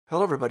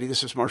Hello, everybody.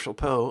 This is Marshall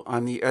Poe.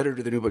 I'm the editor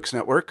of the New Books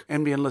Network.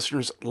 NBN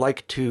listeners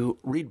like to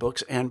read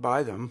books and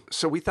buy them.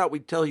 So we thought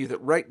we'd tell you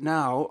that right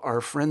now, our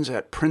friends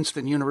at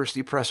Princeton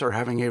University Press are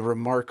having a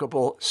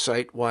remarkable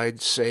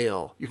site-wide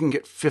sale. You can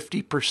get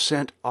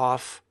 50%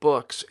 off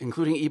books,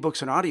 including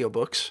ebooks and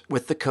audiobooks,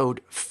 with the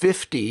code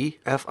 50,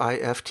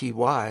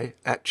 F-I-F-T-Y,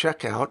 at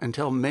checkout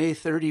until May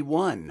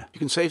 31. You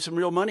can save some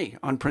real money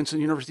on Princeton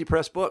University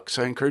Press books.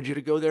 I encourage you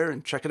to go there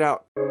and check it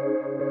out.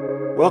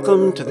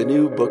 Welcome to the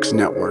New Books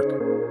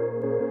Network.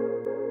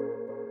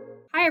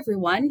 Hi,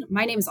 everyone.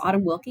 My name is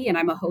Autumn Wilkie, and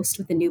I'm a host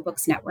with the New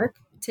Books Network.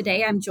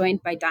 Today, I'm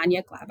joined by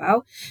Danya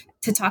Glabow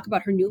to talk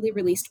about her newly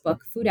released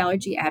book, Food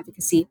Allergy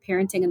Advocacy,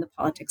 Parenting and the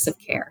Politics of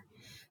Care.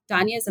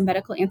 Danya is a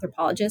medical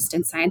anthropologist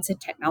and science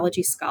and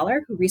technology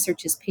scholar who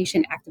researches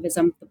patient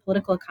activism, the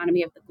political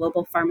economy of the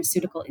global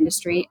pharmaceutical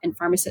industry, and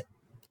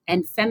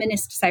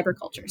feminist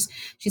cybercultures.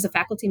 She's a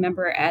faculty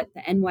member at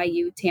the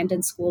NYU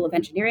Tandon School of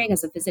Engineering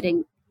as a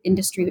visiting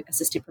industry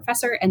assistant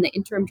professor and the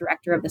interim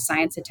director of the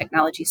Science and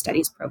Technology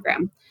Studies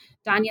program.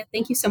 Danya,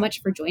 thank you so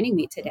much for joining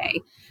me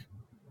today.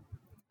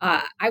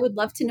 I would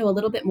love to know a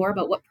little bit more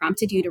about what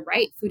prompted you to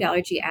write Food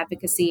Allergy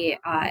Advocacy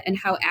and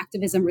how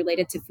activism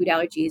related to food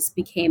allergies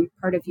became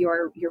part of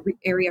your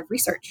area of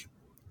research.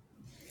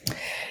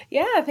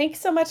 Yeah, thanks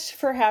so much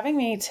for having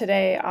me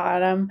today,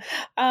 Autumn.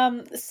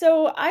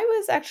 So I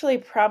was actually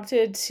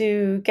prompted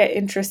to get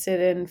interested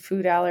in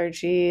food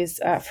allergies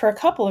for a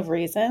couple of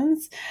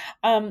reasons.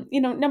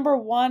 Number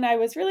one, I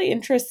was really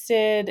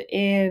interested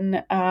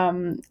in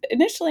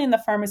initially in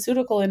the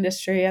pharmaceutical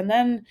industry, and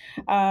then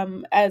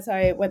as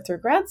I went through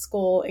grad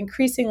school,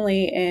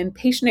 increasingly in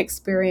patient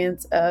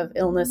experience of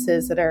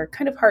illnesses that are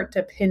kind of hard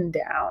to pin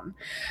down.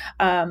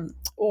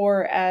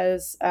 Or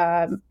as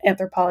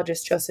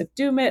anthropologist Joseph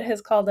Dumit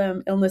has called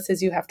them,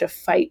 illnesses you have to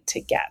fight to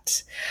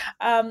get.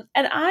 And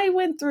I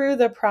went through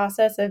the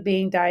process of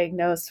being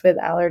diagnosed with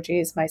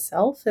allergies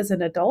myself as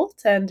an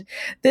adult. And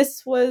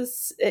this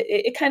was,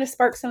 it kind of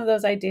sparked some of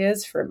those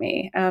ideas for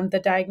me.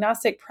 The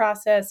diagnostic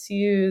process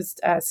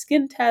used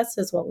skin tests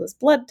as well as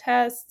blood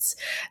tests.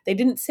 They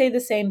didn't say the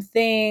same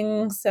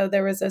thing. So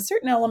there was a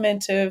certain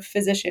element of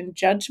physician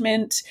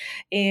judgment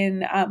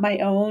in my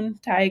own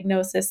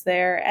diagnosis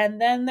there. And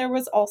then there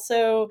was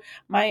also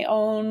my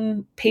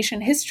own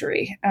patient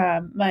history,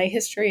 my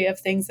history of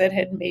things that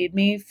had made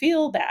me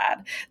feel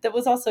bad that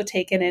was also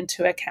taken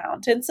into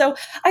account. And so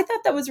I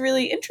thought that was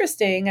really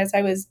interesting as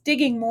I was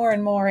digging more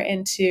and more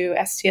into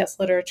STS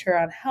literature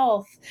on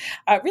health,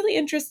 really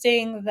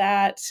interesting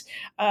that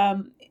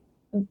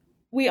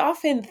we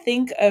often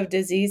think of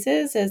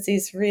diseases as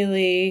these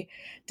really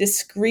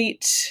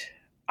discrete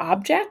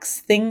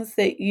objects, things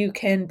that you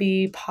can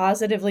be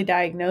positively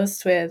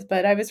diagnosed with.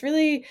 But I was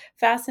really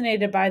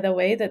fascinated by the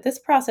way that this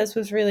process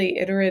was really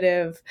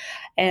iterative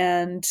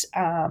and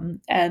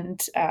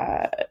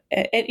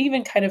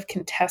even kind of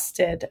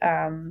contested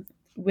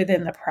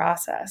within the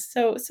process.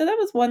 So that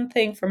was one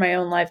thing for my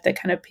own life that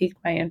kind of piqued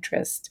my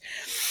interest.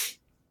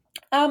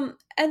 And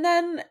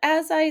then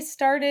as I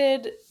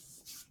started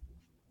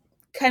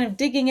kind of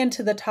digging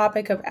into the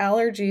topic of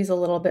allergies a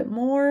little bit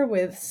more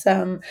with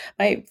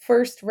my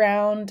first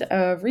round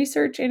of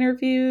research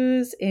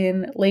interviews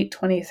in late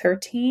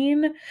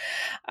 2013,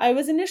 I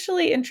was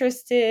initially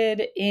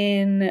interested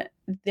in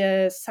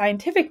the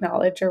scientific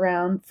knowledge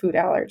around food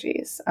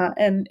allergies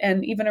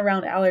and even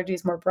around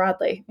allergies more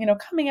broadly.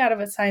 Coming out of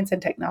a science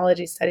and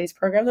technology studies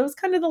program, that was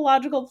kind of the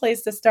logical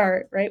place to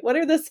start, right? What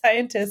are the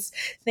scientists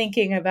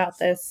thinking about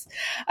this?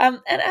 And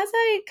as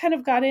I kind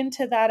of got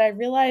into that, I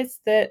realized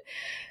that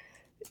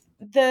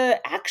the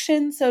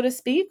action, so to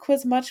speak,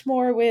 was much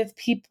more with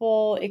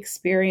people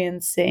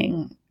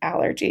experiencing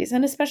allergies,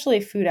 and especially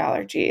food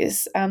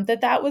allergies,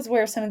 that was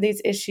where some of these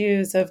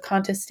issues of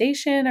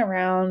contestation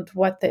around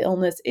what the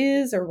illness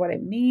is or what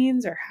it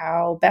means or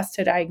how best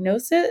to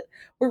diagnose it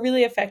were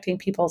really affecting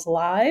people's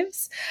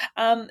lives.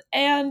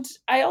 And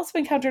I also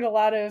encountered a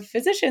lot of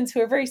physicians who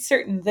are very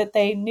certain that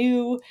they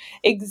knew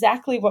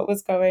exactly what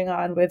was going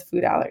on with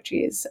food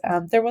allergies.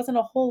 There wasn't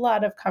a whole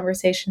lot of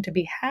conversation to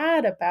be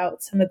had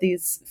about some of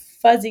these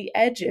fuzzy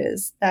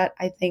edges that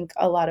I think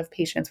a lot of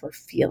patients were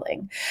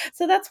feeling.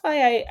 So that's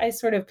why I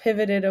sort of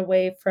pivoted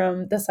away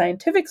from the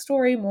scientific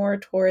story more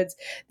towards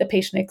the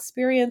patient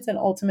experience and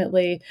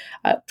ultimately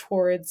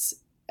towards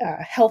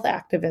health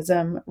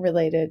activism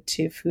related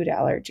to food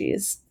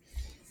allergies.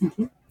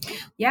 Mm-hmm.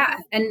 Yeah.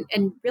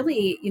 And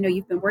really,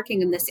 you've been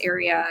working in this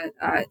area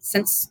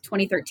since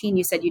 2013.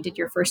 You said you did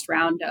your first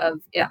round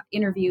of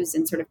interviews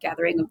and sort of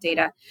gathering of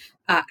data.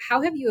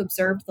 How have you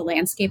observed the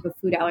landscape of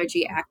food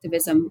allergy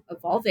activism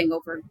evolving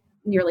over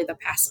nearly the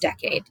past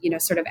decade,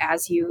 sort of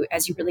as you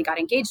really got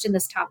engaged in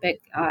this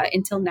topic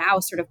until now,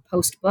 sort of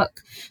post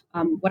book?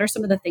 What are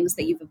some of the things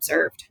that you've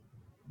observed?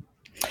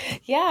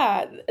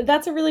 Yeah,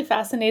 that's a really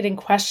fascinating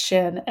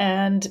question.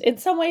 And in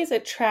some ways,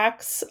 it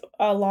tracks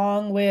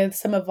along with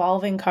some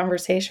evolving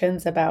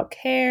conversations about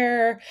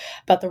care,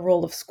 about the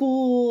role of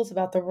schools,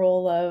 about the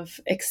role of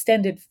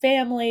extended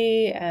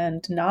family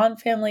and non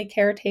family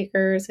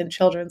caretakers in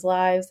children's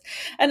lives.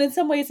 And in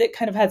some ways, it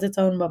kind of has its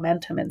own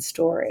momentum and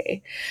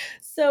story.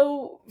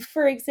 So,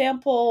 for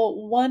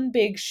example, one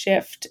big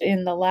shift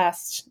in the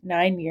last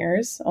 9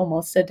 years,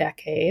 almost a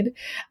decade,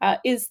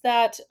 is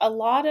that a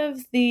lot of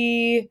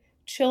the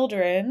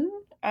children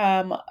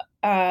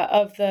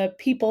of the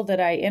people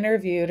that I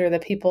interviewed or the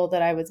people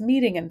that I was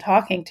meeting and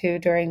talking to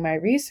during my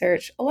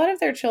research, a lot of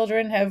their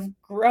children have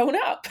grown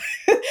up.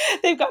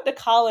 They've gone to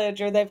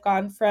college or they've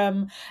gone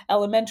from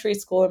elementary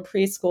school and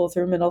preschool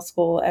through middle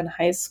school and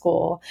high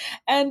school.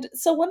 And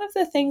so, one of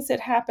the things that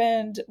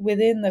happened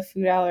within the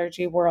food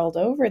allergy world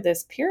over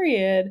this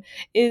period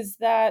is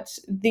that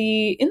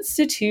the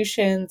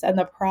institutions and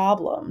the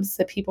problems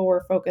that people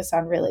were focused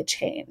on really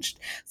changed.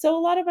 So, a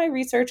lot of my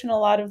research and a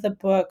lot of the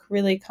book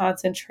really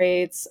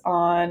concentrates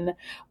on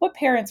what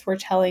parents were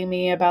telling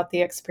me about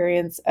the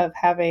experience of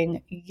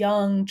having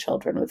young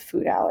children with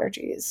food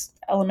allergies,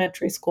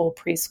 elementary school,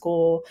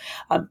 preschool,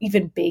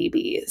 even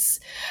babies.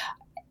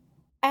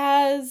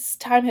 As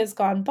time has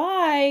gone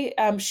by,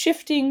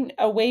 shifting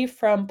away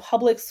from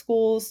public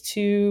schools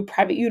to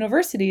private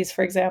universities,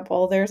 for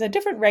example, there's a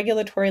different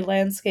regulatory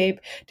landscape,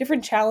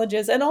 different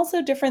challenges, and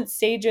also different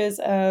stages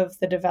of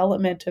the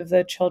development of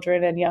the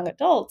children and young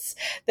adults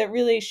that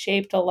really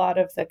shaped a lot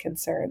of the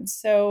concerns.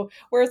 So,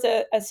 whereas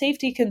a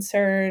safety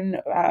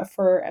concern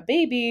for a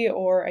baby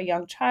or a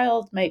young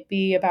child might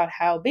be about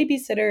how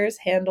babysitters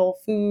handle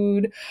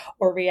food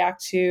or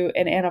react to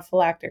an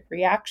anaphylactic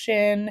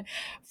reaction,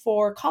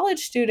 for college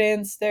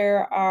students,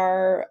 there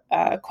are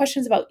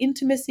questions about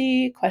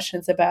intimacy,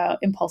 questions about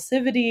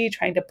impulsivity,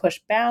 trying to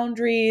push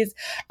boundaries,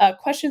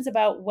 questions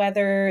about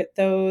whether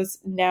those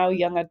now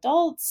young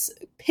adults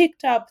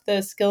picked up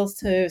the skills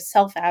to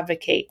self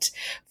advocate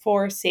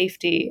for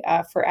safety,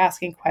 for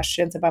asking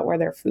questions about where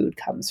their food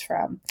comes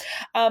from.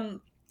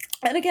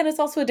 And again, it's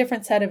also a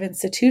different set of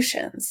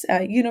institutions.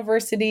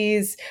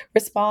 Universities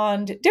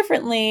respond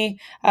differently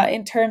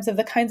in terms of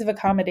the kinds of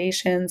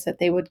accommodations that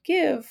they would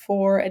give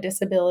for a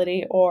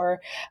disability or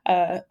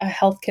a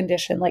health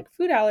condition like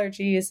food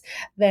allergies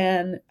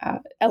than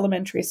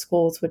elementary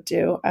schools would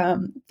do.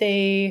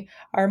 They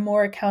are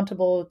more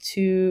accountable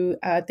to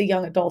the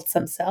young adults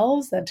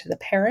themselves than to the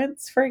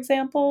parents, for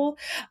example.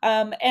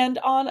 And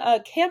on a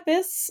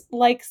campus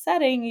like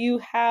setting, you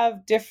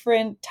have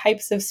different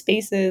types of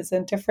spaces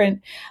and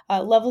different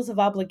levels of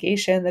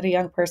obligation that a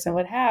young person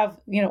would have.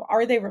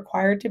 Are they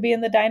required to be in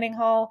the dining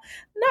hall?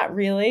 Not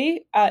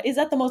really. Is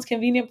that the most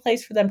convenient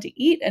place for them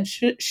to eat? And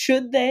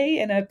should they,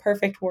 in a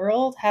perfect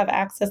world, have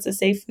access to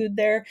safe food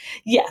there?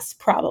 Yes,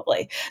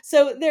 probably.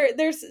 So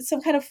there's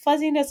some kind of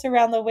fuzziness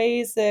around the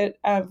ways that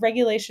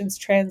regulations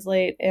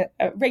translate,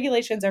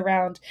 regulations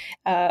around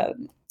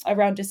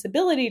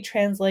disability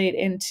translate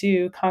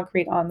into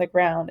concrete on the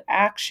ground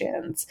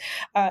actions.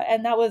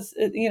 And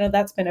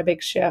that's been a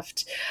big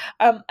shift.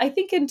 I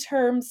think in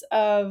terms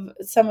of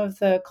some of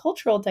the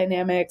cultural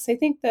dynamics, I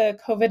think the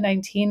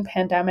COVID-19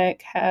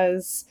 pandemic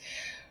has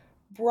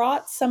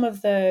brought some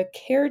of the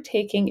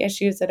caretaking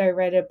issues that I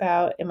read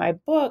about in my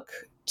book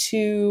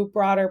to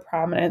broader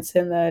prominence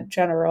in the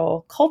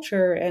general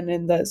culture and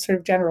in the sort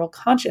of general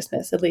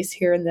consciousness, at least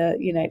here in the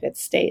United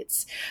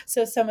States.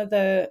 So some of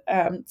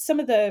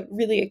the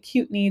really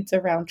acute needs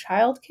around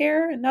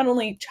childcare, not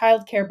only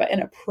childcare but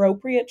an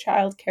appropriate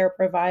childcare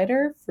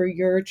provider for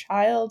your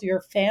child,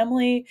 your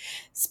family,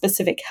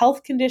 specific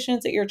health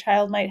conditions that your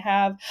child might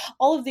have.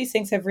 All of these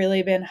things have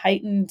really been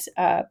heightened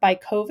by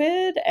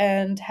COVID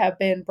and have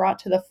been brought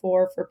to the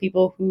fore for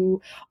people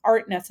who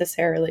aren't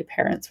necessarily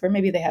parents, where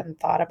maybe they hadn't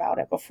thought about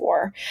it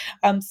before.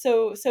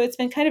 So it's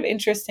been kind of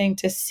interesting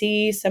to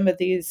see some of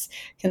these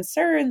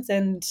concerns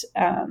and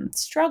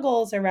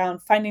struggles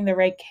around finding the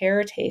right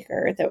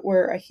caretaker that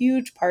were a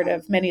huge part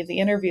of many of the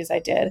interviews I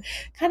did,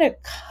 kind of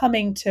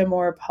coming to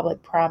more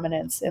public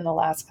prominence in the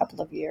last couple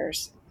of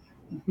years.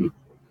 Mm-hmm.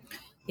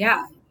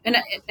 Yeah. And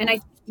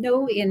I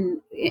know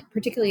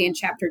particularly in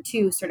chapter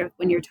 2, sort of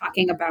when you're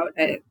talking about,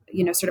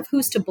 sort of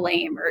who's to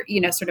blame, or,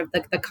 sort of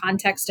the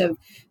context of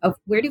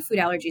where do food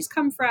allergies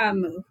come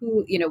from?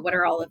 What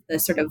are all of the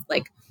sort of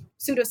like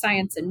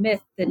pseudoscience and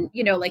myth and,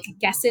 like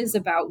guesses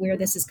about where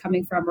this is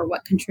coming from or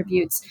what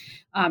contributes.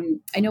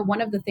 I know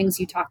one of the things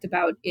you talked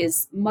about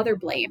is mother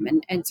blame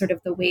and sort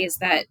of the ways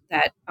that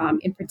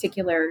in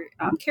particular,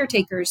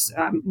 caretakers,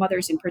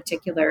 mothers in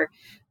particular,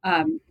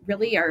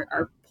 really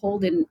are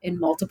pulled in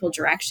multiple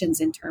directions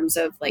in terms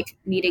of like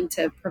needing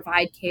to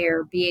provide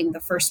care, being the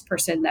first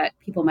person that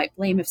people might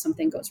blame if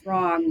something goes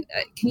wrong.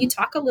 Can you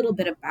talk a little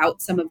bit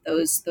about some of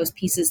those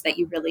pieces that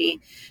you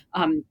really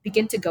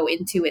begin to go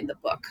into in the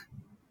book?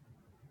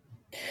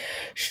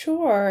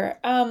 Sure.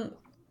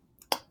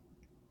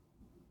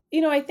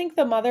 I think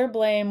the mother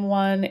blame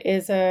one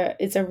is a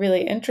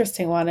really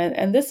interesting one,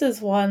 and this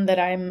is one that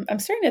I'm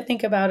starting to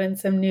think about in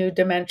some new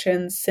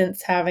dimensions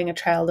since having a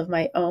child of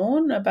my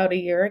own about a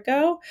year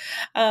ago,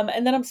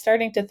 and then I'm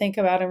starting to think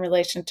about in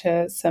relation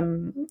to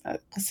some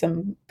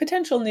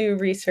potential new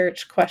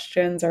research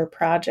questions or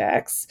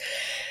projects.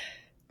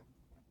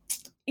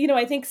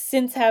 I think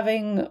since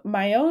having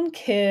my own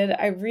kid,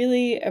 I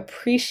really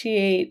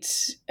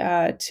appreciate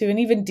to an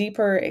even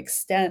deeper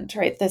extent,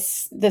 right,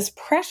 this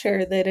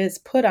pressure that is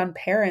put on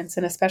parents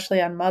and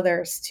especially on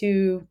mothers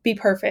to be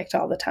perfect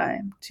all the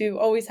time, to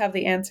always have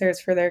the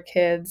answers for their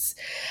kids,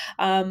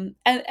 and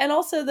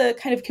also the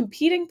kind of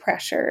competing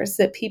pressures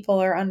that people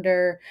are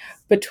under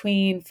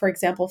between, for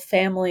example,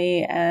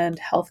 family and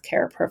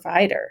healthcare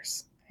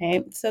providers.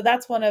 Right. So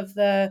that's one of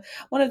the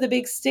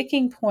big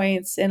sticking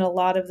points in a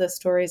lot of the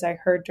stories I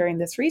heard during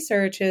this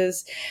research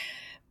is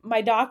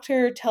my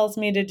doctor tells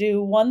me to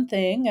do one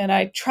thing and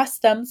I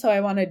trust them, so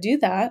I want to do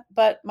that.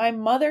 But my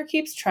mother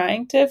keeps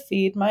trying to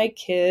feed my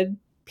kid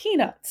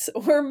peanuts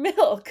or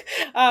milk,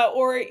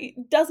 or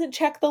doesn't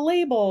check the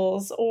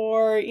labels,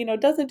 or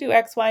doesn't do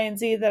X, Y, and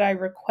Z that I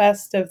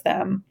request of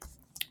them,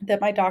 that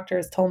my doctor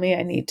has told me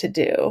I need to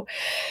do.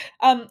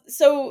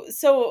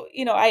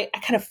 I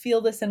kind of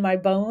feel this in my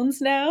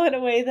bones now in a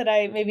way that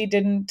I maybe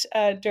didn't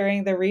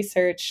during the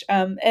research.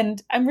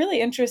 And I'm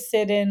really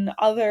interested in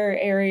other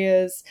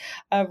areas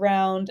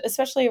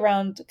especially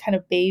around kind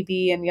of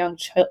baby and young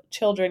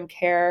children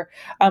care,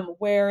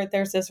 where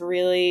there's this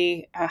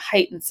really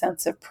heightened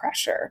sense of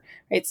pressure,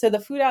 right? So the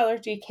food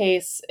allergy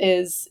case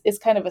is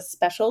kind of a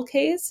special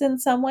case in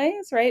some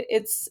ways, right?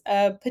 It's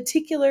a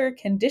particular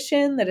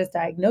condition that is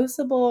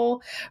diagnosable,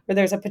 where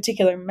there's a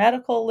particular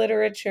medical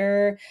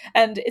literature,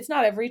 and it's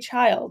not every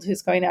child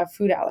who's going to have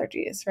food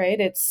allergies, right?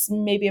 It's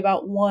maybe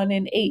about 1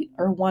 in 8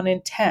 or 1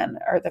 in 10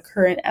 are the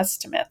current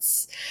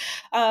estimates.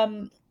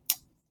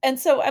 And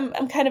so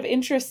I'm kind of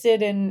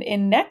interested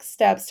in next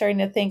steps, starting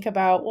to think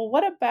about, well,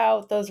 what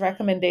about those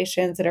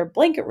recommendations that are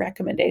blanket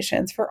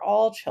recommendations for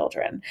all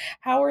children?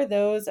 How are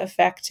those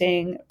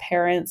affecting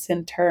parents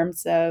in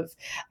terms of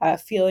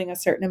feeling a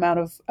certain amount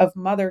of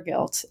mother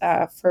guilt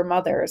for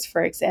mothers,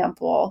 for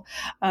example,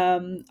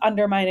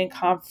 undermining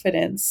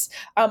confidence,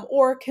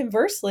 or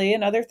conversely,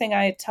 another thing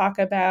I talk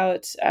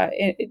about,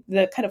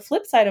 the kind of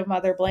flip side of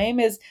mother blame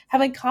is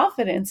having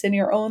confidence in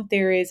your own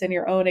theories and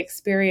your own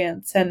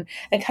experience, and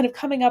kind of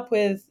coming up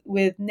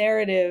with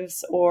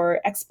narratives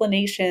or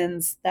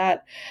explanations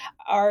that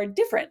are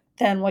different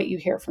than what you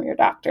hear from your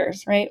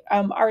doctors, right?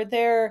 Are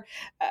there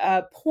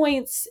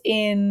points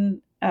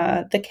in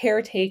the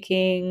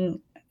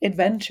caretaking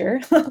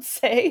adventure, let's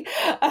say,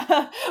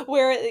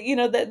 where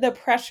the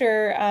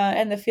pressure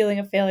and the feeling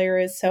of failure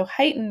is so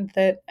heightened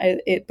that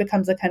it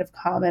becomes a kind of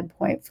common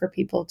point for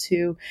people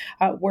to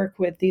work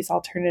with these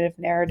alternative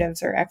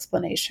narratives or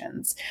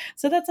explanations.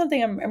 So that's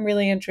something I'm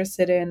really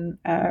interested in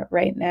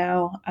right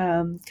now,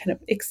 kind of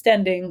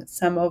extending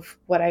some of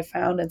what I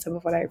found and some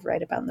of what I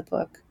write about in the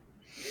book.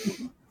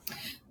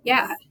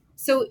 Yeah.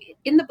 So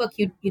in the book,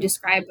 you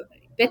describe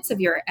bits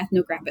of your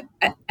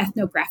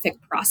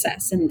ethnographic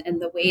process and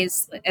the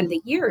ways and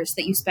the years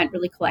that you spent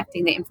really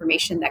collecting the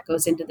information that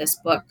goes into this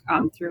book,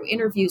 through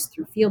interviews,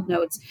 through field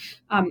notes.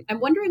 I'm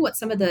wondering what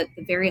some of the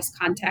various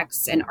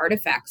contexts and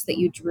artifacts that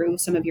you drew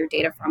some of your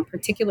data from,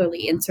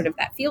 particularly in sort of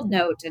that field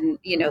note and,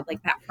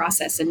 like that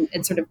process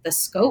and sort of the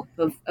scope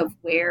of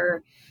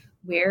where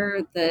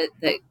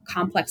the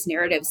complex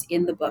narratives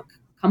in the book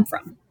come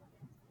from.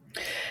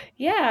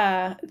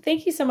 Yeah,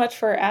 thank you so much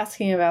for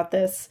asking about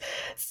this.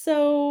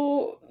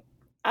 So,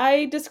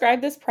 I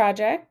describe this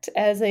project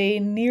as a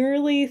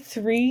nearly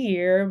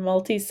 3-year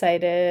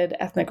multi-sited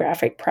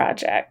ethnographic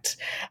project.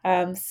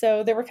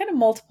 So there were kind of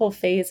multiple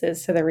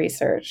phases to the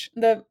research.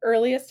 The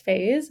earliest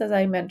phase, as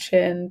I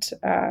mentioned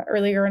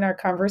earlier in our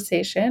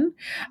conversation,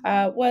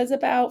 was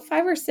about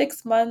 5 or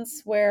 6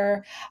 months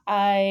where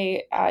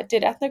I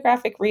did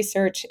ethnographic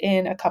research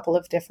in a couple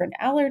of different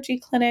allergy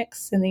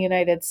clinics in the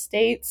United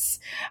States,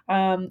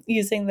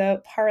 using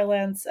the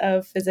parlance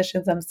of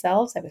physicians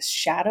themselves. I was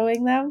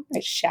shadowing them.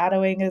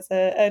 Shadowing is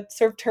a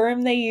sort of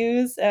term they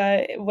use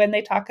when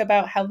they talk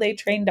about how they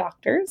train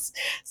doctors.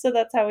 So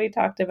that's how we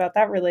talked about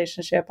that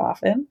relationship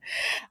often.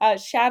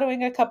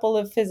 Shadowing a couple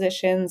of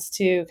physicians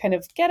to kind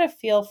of get a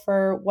feel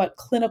for what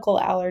clinical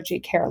allergy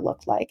care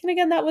looked like. And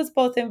again, that was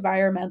both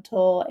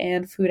environmental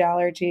and food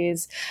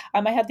allergies.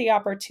 I had the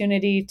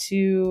opportunity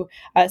to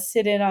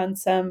sit in on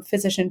some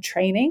physician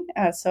training.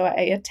 So I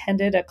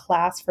attended a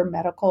class for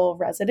medical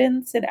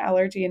residents in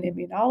allergy and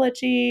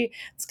immunology.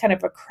 It's kind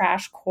of a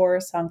crash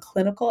course on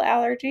clinical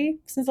allergy,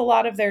 since a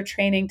lot of their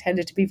training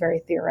tended to be very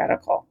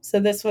theoretical.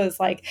 So this was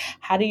like,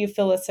 how do you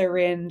fill a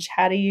syringe?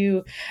 How do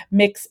you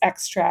mix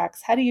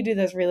extracts? How do you do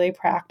those really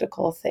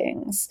practical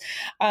things?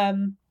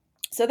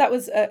 So that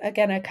was,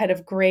 again, a kind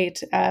of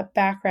great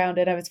background,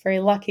 and I was very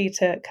lucky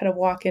to kind of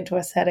walk into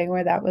a setting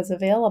where that was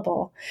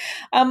available.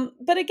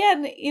 But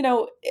again,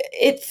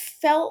 it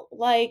felt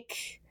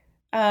like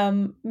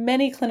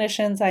many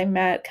clinicians I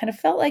met kind of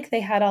felt like they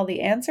had all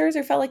the answers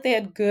or felt like they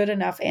had good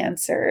enough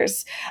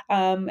answers.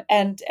 And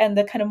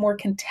the kind of more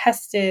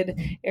contested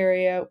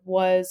area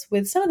was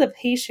with some of the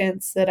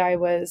patients that I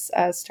was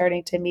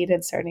starting to meet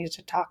and starting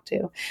to talk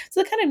to.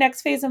 So the kind of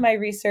next phase of my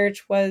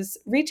research was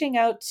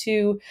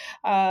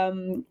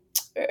um,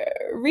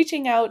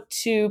 reaching out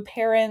to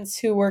parents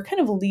who were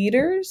kind of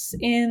leaders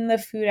in the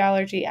food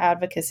allergy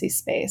advocacy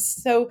space.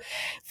 So,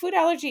 food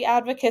allergy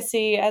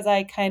advocacy, as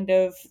I kind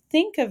of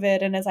think of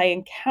it and as I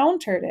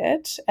encountered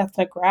it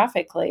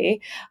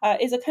ethnographically,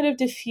 is a kind of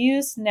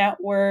diffuse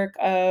network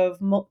of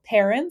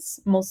parents,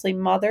 mostly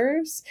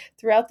mothers,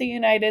 throughout the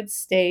United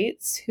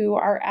States who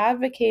are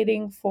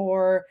advocating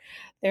for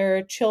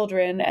their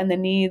children and the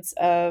needs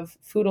of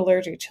food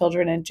allergic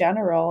children in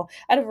general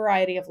at a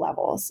variety of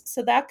levels.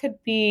 So that could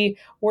be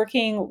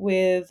working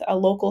with a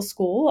local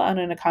school on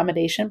an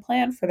accommodation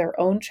plan for their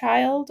own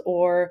child,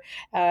 or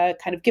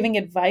kind of giving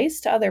advice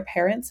to other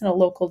parents in a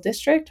local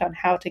district on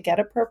how to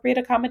get appropriate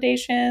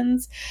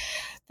accommodations.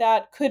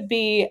 That could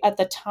be at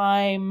the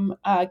time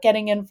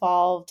getting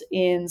involved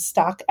in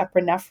stock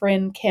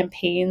epinephrine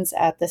campaigns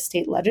at the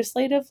state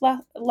legislative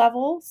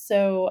level.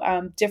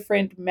 So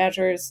different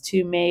measures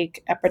to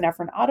make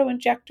epinephrine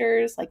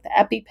autoinjectors like the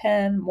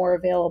EpiPen more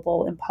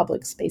available in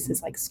public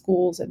spaces like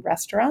schools and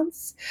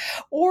restaurants.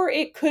 Or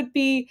it could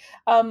be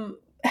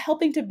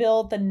helping to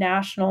build the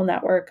national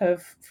network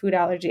of food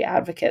allergy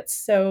advocates.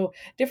 So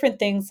different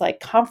things like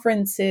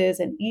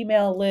conferences and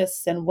email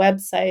lists and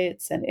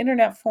websites and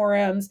internet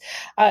forums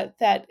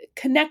that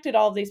connected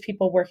all of these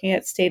people working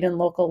at state and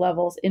local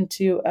levels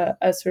into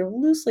a sort of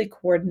loosely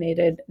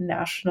coordinated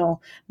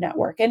national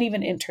network, and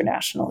even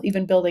international,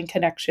 even building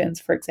connections,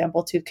 for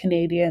example, to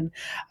Canadian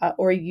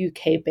or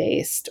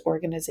UK-based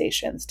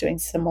organizations doing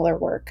similar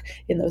work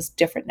in those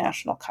different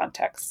national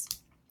contexts.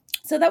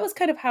 So that was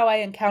kind of how I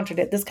encountered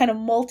it, this kind of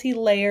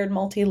multi-layered,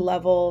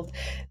 multi-leveled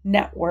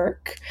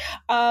network.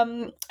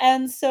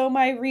 And so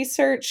my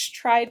research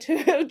tried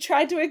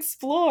to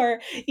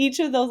explore each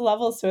of those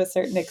levels to a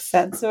certain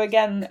extent. So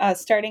again,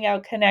 starting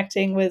out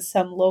connecting with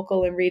some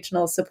local and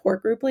regional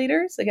support group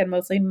leaders, again,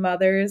 mostly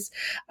mothers,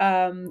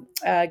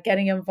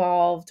 getting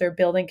involved or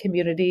building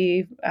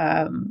community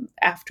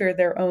after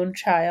their own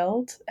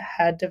child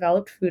had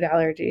developed food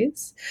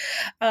allergies.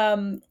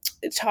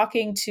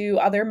 Talking to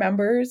other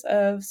members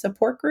of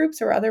support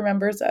groups or other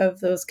members of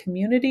those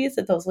communities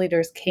that those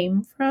leaders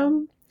came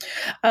from.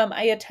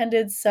 I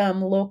attended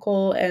some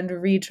local and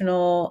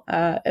regional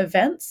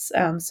events.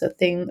 So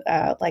things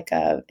like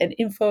an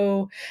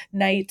info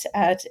night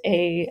at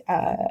a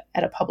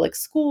public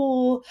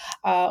school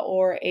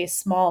or a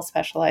small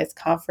specialized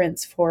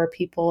conference for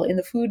people in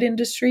the food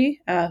industry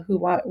who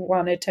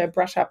wanted to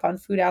brush up on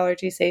food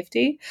allergy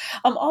safety,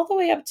 all the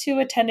way up to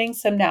attending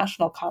some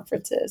national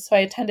conferences. So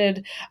I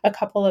attended a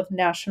couple of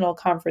national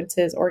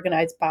conferences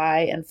organized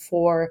by and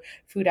for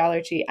food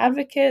allergy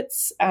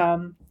advocates.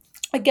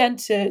 Again,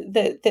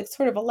 that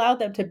sort of allowed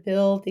them to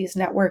build these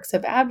networks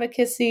of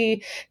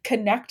advocacy,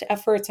 connect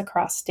efforts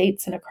across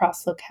states and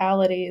across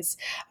localities.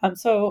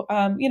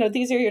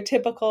 These are your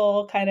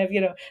typical kind of,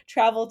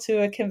 travel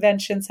to a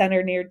convention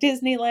center near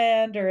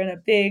Disneyland or in a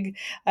big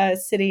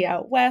city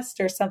out west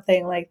or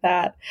something like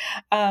that.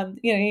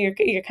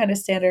 Your kind of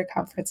standard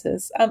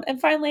conferences. And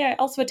finally, I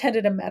also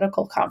attended a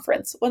medical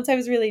conference. Once I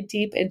was really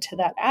deep into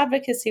that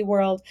advocacy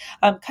world,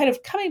 kind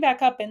of coming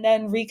back up and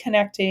then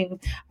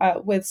reconnecting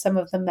with some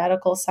of the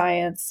medical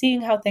science, seeing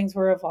how things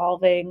were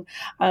evolving,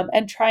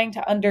 and trying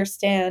to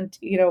understand,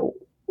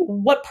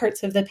 what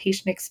parts of the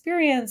patient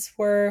experience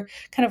were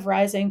kind of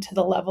rising to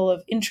the level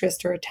of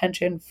interest or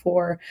attention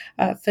for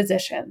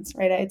physicians,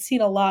 right? I had seen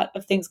a lot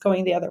of things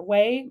going the other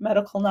way,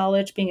 medical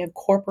knowledge being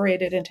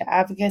incorporated into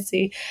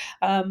advocacy,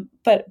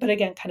 but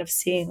again, kind of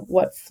seeing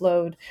what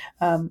flowed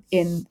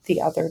in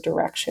the other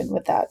direction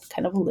with that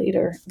kind of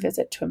later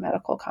visit to a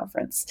medical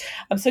conference.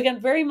 So again,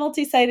 very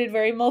multi-sided,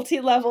 very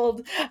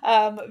multi-leveled,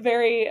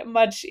 very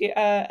much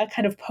a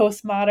kind of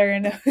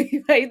postmodern,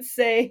 you might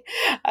say,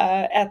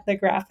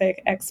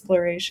 ethnographic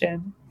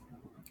exploration.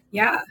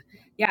 Yeah.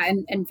 Yeah.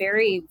 And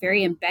very,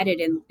 very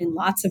embedded in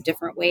lots of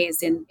different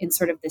ways in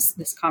sort of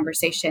this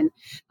conversation.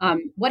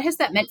 What has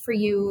that meant for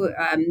you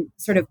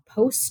sort of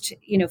post,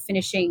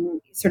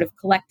 finishing sort of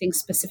collecting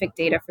specific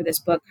data for this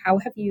book? How,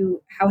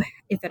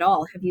 if at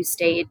all, have you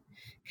stayed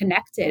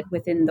connected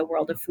within the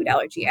world of food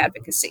allergy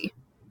advocacy?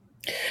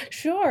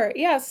 Sure.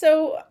 Yeah.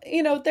 So,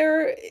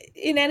 there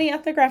in any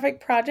ethnographic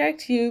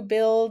project, you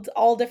build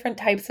all different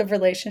types of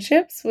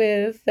relationships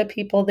with the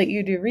people that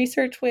you do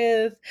research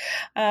with.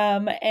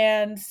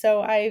 And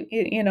so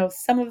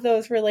some of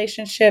those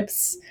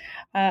relationships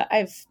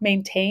I've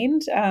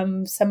maintained.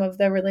 Some of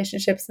the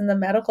relationships in the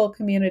medical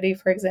community,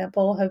 for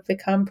example, have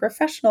become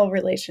professional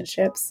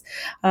relationships.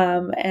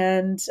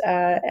 And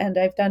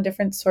I've done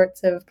different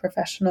sorts of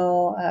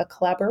professional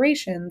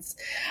collaborations.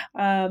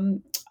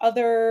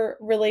 Other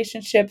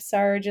relationships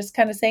are just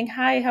kind of saying,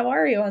 hi, how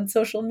are you on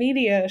social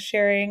media,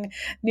 sharing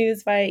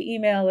news via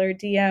email or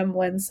DM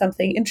when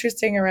something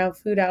interesting around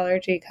food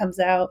allergy comes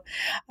out.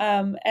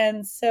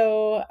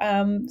 So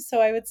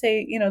I would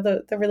say,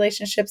 the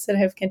relationships that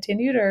have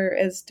continued are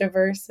as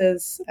diverse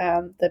as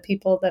the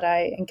people that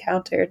I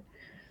encountered.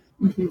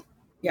 Mm-hmm.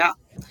 Yeah.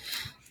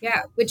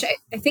 Yeah, which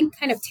I think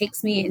kind of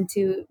takes me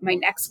into my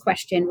next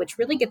question, which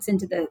really gets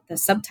into the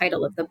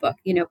subtitle of the book,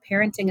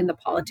 parenting and the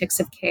politics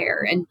of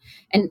care,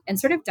 and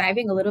sort of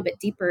diving a little bit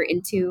deeper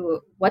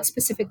into what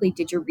specifically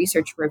did your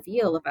research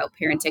reveal about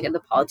parenting and the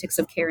politics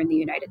of care in the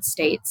United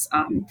States,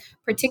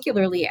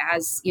 particularly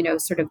as,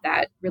 sort of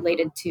that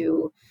related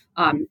to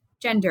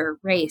gender,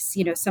 race,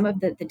 some of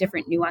the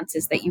different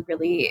nuances that you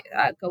really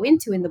go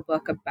into in the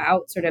book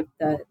about sort of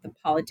the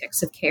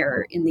politics of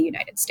care in the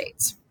United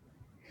States.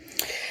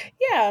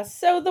 Yeah,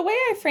 so the way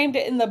I framed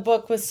it in the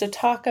book was to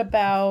talk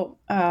about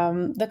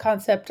the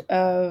concept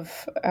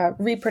of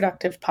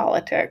reproductive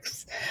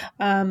politics.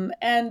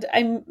 And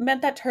I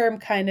meant that term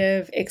kind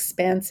of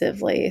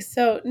expansively.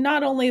 So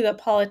not only the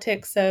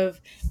politics of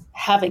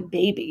having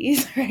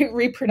babies, right?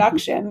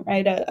 Reproduction,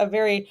 right? A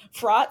very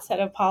fraught set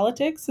of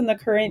politics in the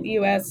current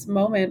US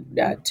moment,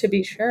 to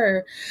be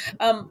sure,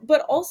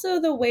 but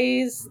also the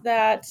ways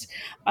that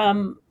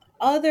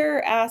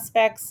other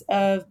aspects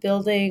of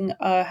building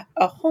a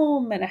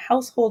home and a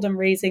household and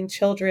raising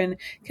children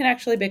can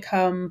actually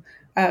become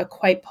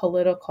quite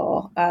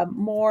political,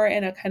 more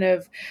in a kind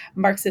of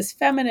Marxist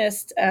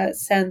feminist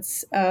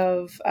sense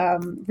of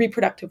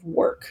reproductive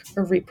work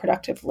or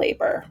reproductive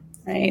labor.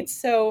 Right.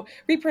 So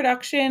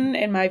reproduction,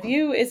 in my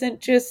view,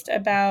 isn't just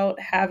about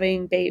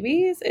having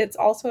babies. It's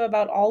also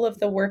about all of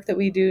the work that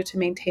we do to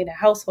maintain a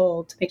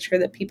household, to make sure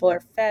that people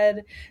are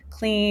fed,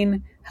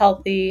 clean,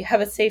 healthy,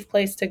 have a safe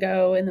place to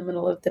go in the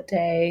middle of the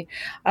day,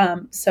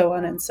 so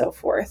on and so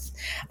forth.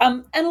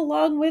 And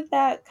along with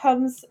that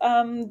comes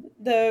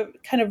the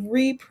kind of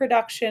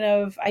reproduction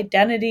of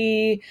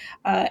identity,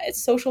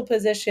 social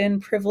position,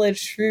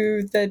 privilege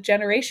through the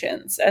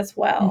generations as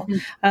well.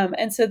 Mm-hmm.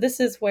 And so this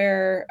is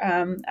where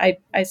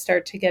I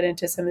start to get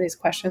into some of these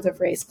questions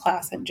of race,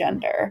 class, and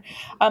gender.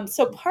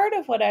 So part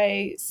of what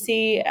I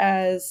see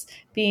as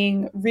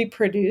being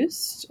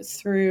reproduced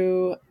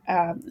through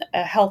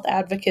a health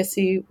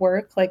advocacy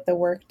work, like the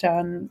work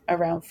done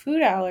around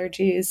food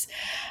allergies,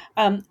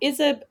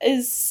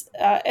 is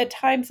at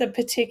times a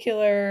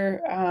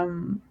particular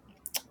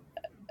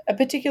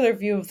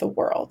view of the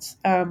world,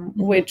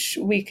 which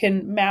we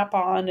can map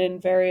on in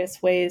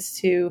various ways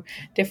to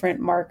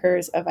different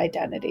markers of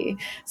identity.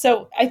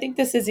 So I think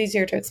this is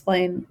easier to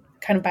explain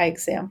kind of by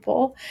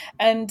example.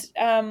 And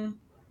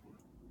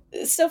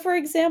so, for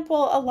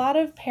example, a lot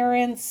of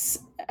parents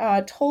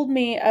told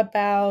me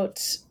about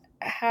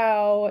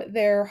how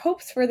their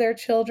hopes for their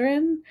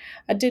children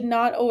did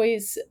not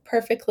always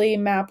perfectly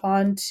map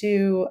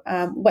onto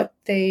what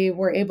they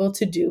were able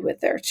to do with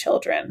their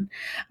children.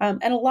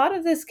 And a lot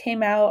of this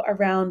came out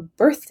around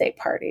birthday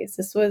parties.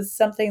 This was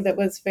something that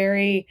was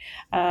very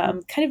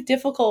kind of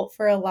difficult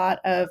for a lot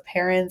of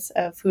parents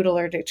of food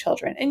allergic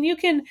children. And you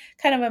can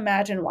kind of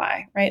imagine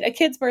why, right? A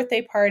kid's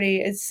birthday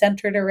party is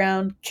centered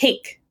around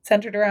cake,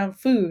 centered around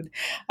food.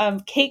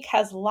 Cake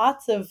has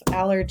lots of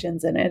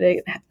allergens in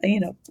it.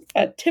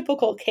 A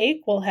typical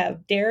cake will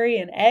have dairy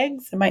and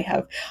eggs. It might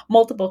have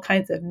multiple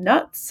kinds of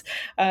nuts.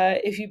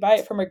 If you buy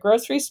it from a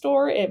grocery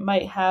store, it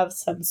might have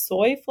some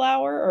soy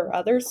flour or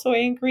other soy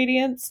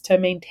ingredients to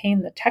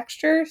maintain the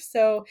texture.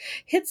 So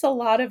hits a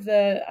lot of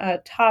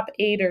the top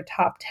 8 or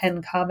top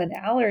 10 common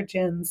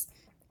allergens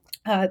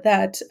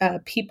that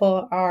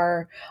people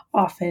are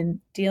often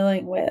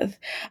dealing with.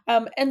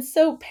 And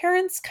so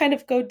parents kind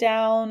of go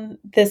down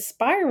this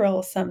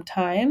spiral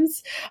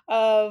sometimes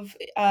of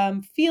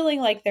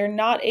feeling like they're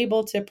not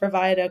able to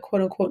provide a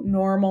quote unquote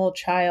normal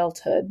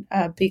childhood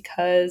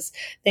because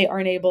they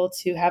aren't able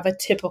to have a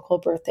typical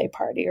birthday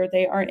party, or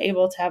they aren't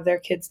able to have their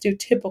kids do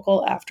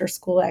typical after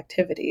school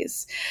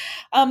activities.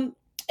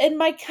 And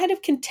my kind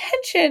of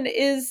contention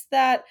is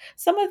that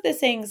some of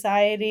this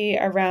anxiety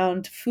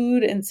around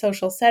food and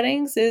social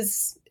settings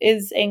is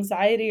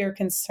anxiety or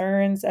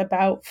concerns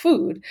about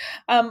food.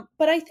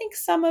 But I think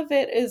some of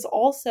it is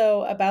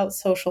also about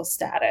social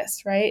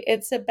status, right?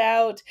 It's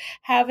about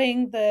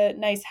having the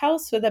nice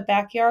house with a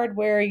backyard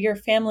where your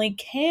family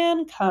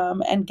can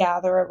come and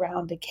gather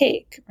around a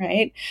cake,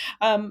 right?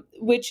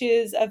 Which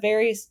is a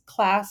very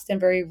classed and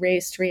very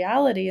raced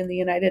reality in the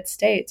United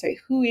States, right?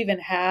 Who even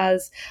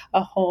has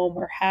a home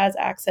or has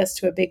access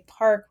to a big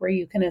park where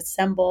you can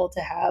assemble to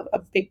have a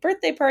big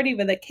birthday party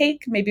with a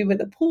cake, maybe with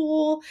a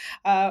pool,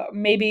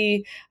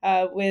 maybe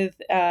with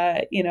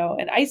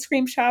an ice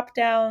cream shop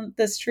down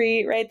the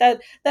street, right?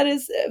 That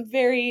is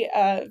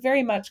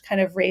very much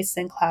kind of race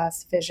and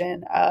class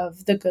vision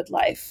of the good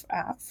life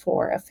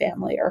for a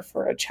family or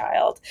for a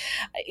child.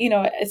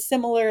 A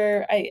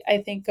similar,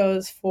 I think,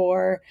 goes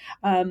for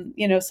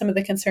some of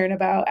the concern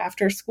about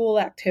after school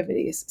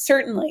activities.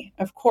 Certainly,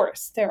 of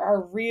course, there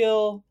are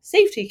real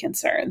safety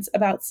concerns concerns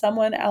about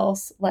someone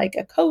else, like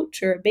a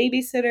coach or a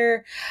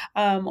babysitter,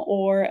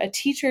 or a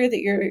teacher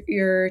that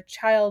your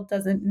child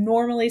doesn't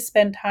normally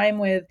spend time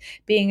with,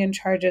 being in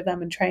charge of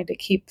them and trying to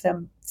keep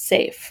them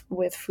safe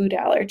with food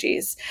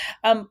allergies.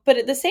 But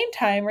at the same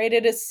time, right,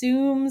 it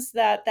assumes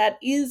that that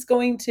is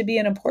going to be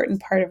an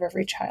important part of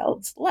every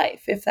child's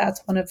life if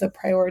that's one of the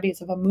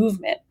priorities of a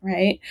movement,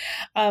 right?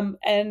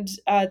 And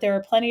there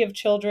are plenty of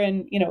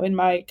children,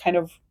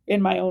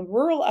 in my own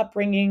rural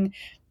upbringing.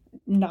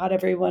 Not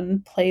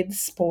everyone played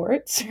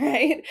sports,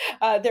 right?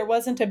 There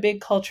wasn't a big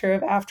culture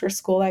of after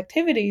school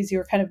activities. You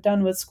were kind of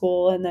done with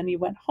school and then you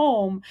went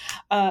home,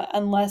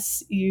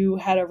 unless you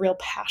had a real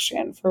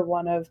passion for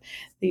one of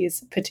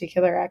these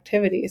particular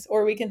activities.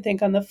 Or we can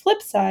think on the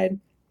flip side,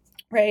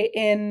 right?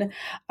 In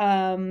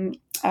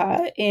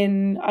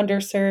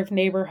underserved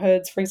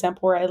neighborhoods, for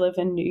example, where I live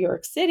in New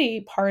York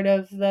City, part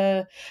of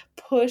the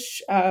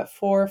push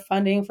for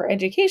funding for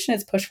education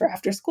is push for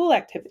after school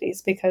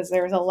activities because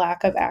there's a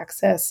lack of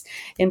access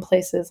in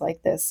places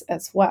like this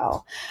as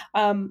well.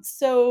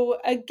 So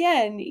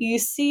again, you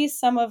see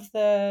some of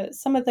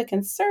the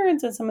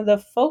concerns and some of the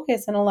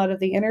focus in a lot of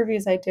the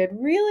interviews I did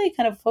really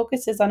kind of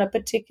focuses on a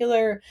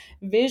particular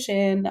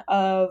vision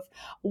of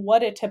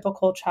what a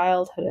typical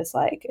childhood is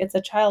like. It's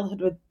a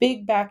childhood with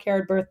big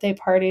backyard birthday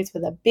parties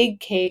with a big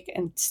cake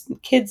and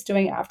kids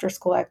doing after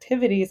school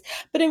activities.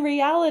 But in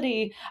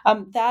reality,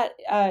 that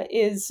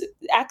is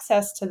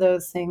access to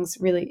those things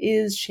really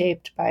is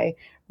shaped by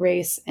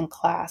race and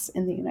class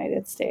in the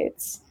United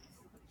States.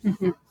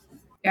 Mm-hmm.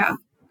 Yeah.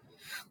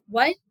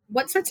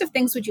 What sorts of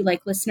things would you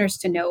like listeners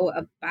to know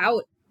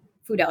about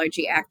food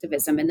allergy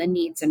activism and the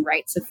needs and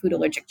rights of food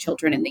allergic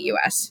children in the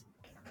U.S.?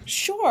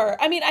 Sure.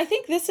 I mean, I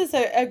think this is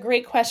a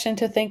great question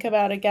to think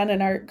about again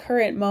in our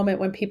current moment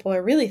when people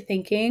are really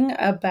thinking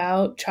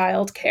about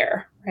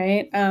childcare,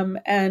 right?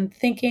 And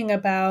thinking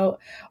about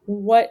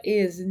what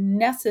is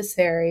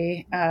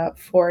necessary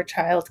for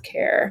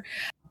childcare.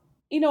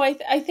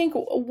 I think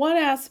one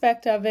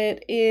aspect of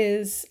it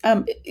is,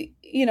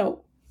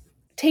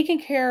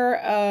 taking care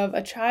of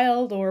a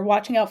child or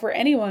watching out for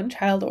anyone,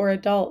 child or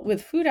adult,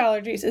 with food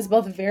allergies is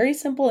both very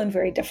simple and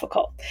very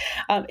difficult.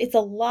 It's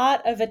a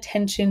lot of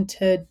attention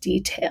to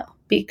detail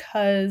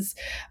because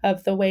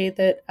of the way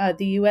that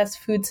the U.S.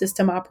 food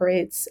system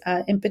operates.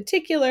 In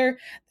particular,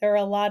 there are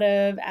a lot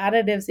of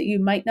additives that you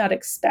might not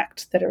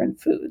expect that are in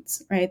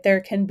foods, right?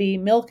 There can be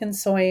milk and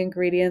soy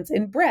ingredients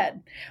in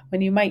bread when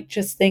you might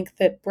just think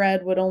that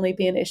bread would only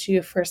be an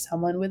issue for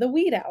someone with a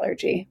wheat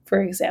allergy, for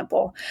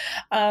example.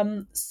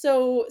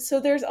 So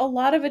there's a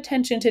lot of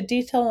attention to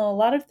detail and a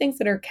lot of things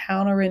that are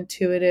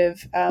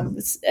counterintuitive,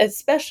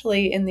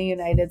 especially in the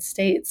United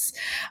States.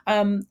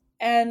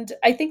 And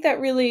I think that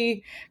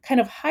really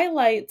kind of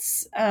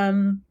highlights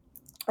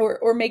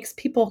or makes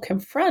people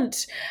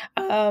confront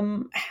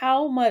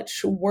how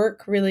much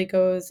work really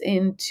goes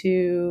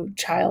into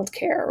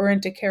childcare or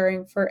into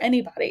caring for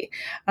anybody,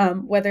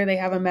 whether they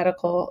have a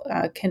medical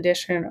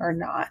condition or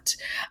not.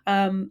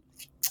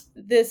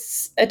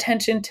 This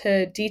attention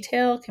to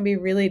detail can be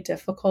really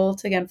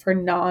difficult, again, for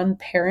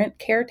non-parent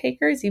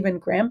caretakers, even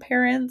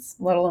grandparents,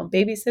 let alone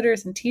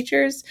babysitters and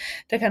teachers,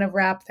 to kind of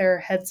wrap their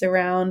heads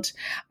around.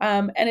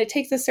 And it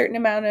takes a certain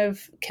amount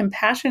of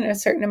compassion, a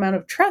certain amount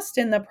of trust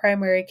in the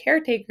primary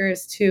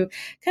caretakers to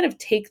kind of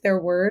take their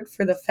word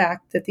for the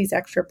fact that these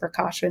extra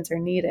precautions are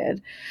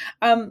needed.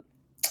 I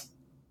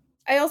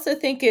also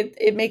think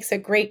it makes a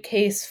great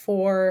case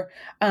for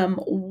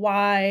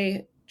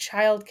why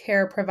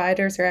childcare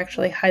providers are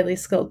actually highly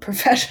skilled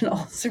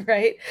professionals,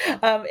 right?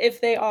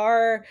 If they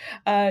are,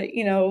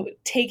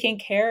 taking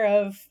care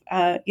of,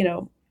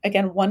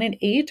 again, 1 in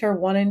 8 or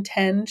 1 in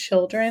 10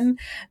 children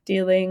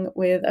dealing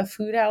with a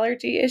food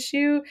allergy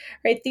issue,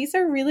 right? These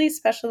are really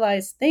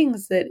specialized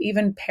things that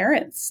even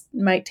parents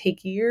might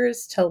take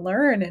years to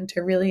learn and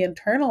to really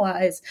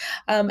internalize.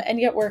 And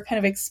yet we're kind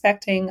of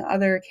expecting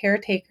other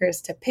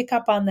caretakers to pick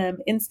up on them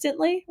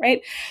instantly,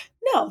 right?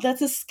 No,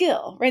 that's a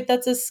skill, right?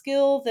 That's a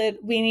skill that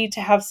we need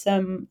to have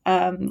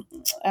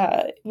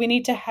we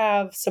need to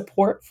have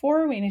support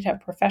for. We need to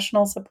have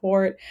professional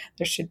support.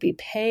 There should be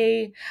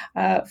pay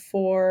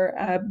for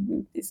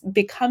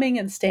becoming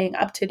and staying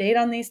up to date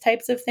on these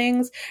types of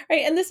things,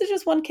 right? And this is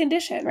just one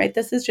condition, right?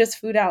 This is just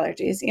food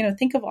allergies.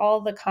 Think of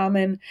all the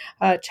common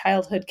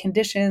childhood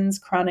conditions,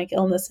 chronic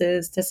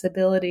illnesses,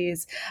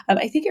 disabilities.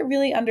 I think it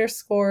really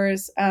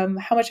underscores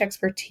how much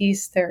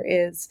expertise there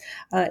is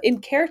in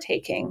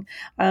caretaking.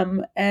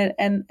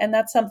 And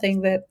that's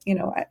something that,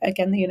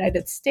 again, the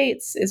United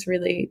States is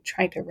really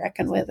trying to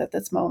reckon with at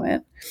this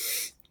moment.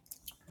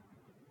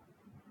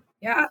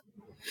 Yeah.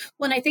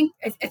 Well, and I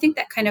think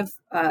that kind of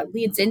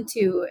leads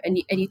into, and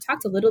you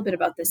talked a little bit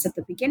about this at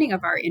the beginning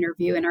of our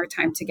interview and our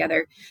time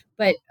together,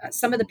 but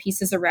some of the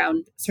pieces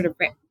around sort of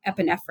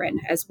epinephrine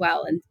as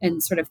well,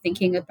 and sort of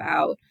thinking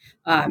about,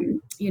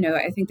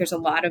 I think there's a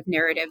lot of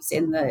narratives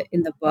in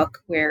the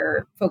book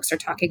where folks are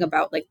talking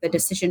about like the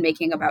decision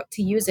making about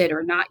to use it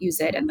or not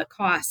use it, and the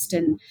cost,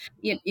 and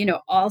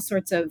all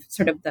sorts of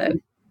sort of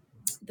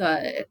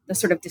the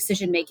sort of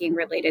decision making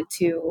related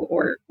to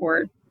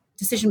or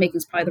decision making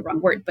is probably the wrong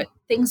word, but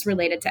things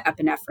related to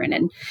epinephrine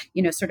and,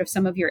 sort of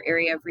some of your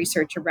area of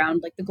research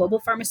around like the global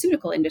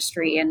pharmaceutical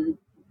industry and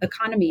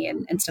economy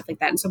and stuff like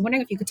that. And so I'm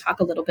wondering if you could talk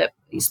a little bit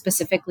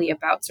specifically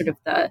about sort of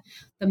the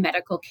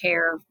medical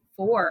care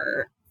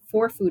for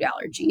food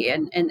allergy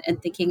and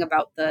thinking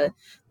about the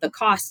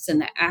costs and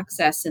the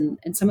access and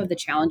some of the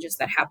challenges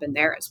that happen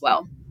there as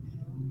well.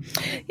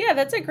 Yeah,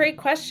 that's a great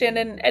question.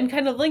 And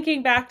kind of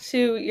linking back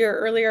to your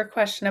earlier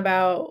question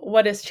about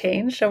what has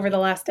changed over the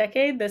last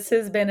decade, this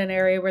has been an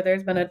area where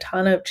there's been a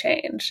ton of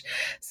change.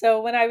 So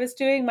when I was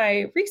doing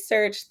my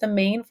research, the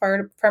main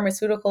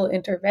pharmaceutical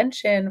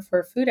intervention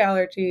for food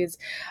allergies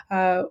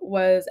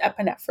was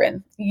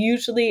epinephrine,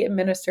 usually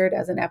administered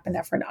as an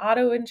epinephrine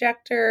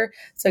auto-injector.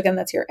 So again,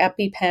 that's your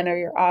EpiPen or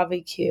your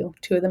Auvi-Q,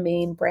 two of the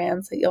main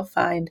brands that you'll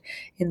find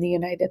in the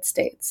United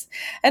States.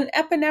 And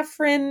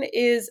epinephrine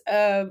is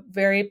a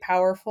very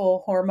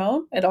powerful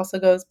hormone. It also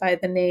goes by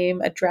the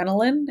name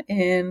adrenaline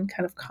in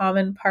kind of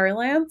common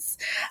parlance.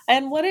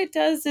 And what it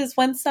does is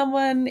when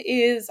someone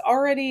is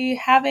already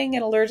having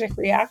an allergic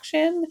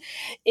reaction,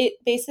 it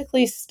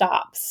basically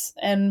stops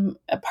and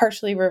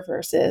partially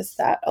reverses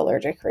that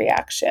allergic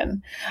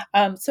reaction.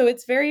 So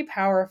it's very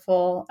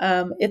powerful.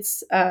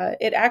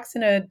 It acts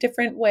in a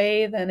different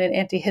way than an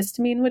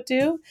antihistamine would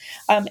do.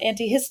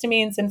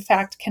 Antihistamines, in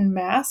fact, can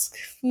mask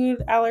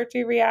food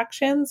allergy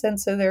reactions,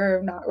 and so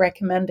they're not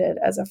recommended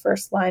as a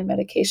first-line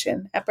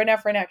medication.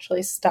 Epinephrine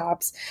actually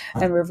stops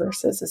and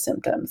reverses the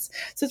symptoms.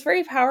 So it's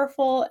very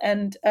powerful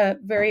and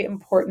very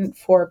important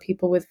for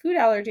people with food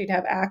allergy to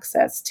have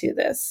access to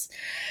this.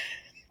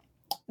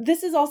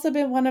 This has also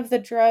been one of the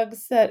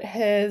drugs that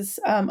has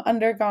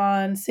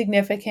undergone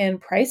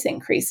significant price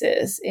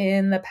increases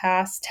in the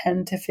past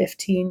 10 to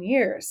 15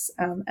 years.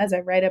 As I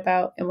write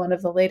about in one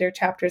of the later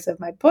chapters of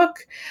my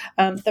book,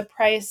 the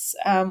price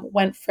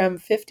went from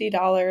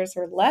 $50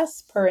 or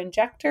less per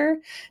injector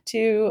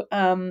to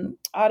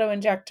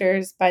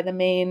auto-injectors by the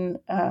main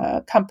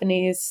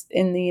companies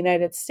in the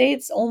United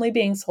States only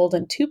being sold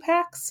in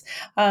 2-packs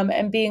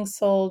and being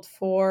sold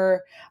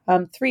for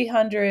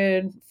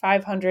 $300,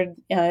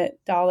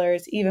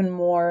 $500, even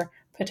more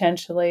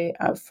potentially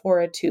for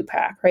a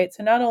 2-pack, right?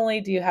 So not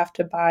only do you have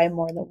to buy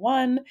more than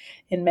one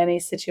in many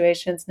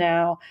situations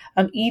now,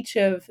 each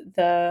of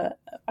the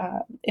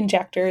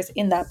injectors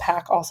in that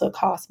pack also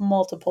costs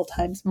multiple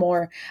times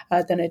more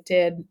than it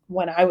did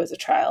when I was a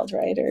child,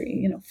 right? Or,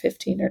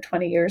 15 or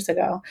 20 years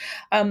ago.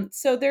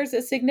 So there's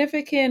a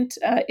significant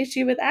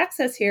issue with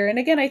access here. And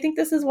again, I think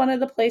this is one of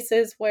the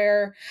places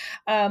where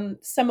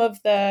some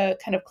of the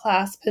kind of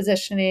class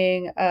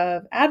positioning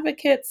of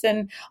advocates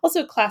and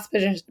also class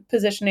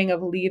positioning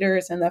of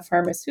leaders in the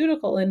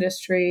pharmaceutical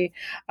industry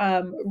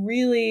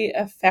really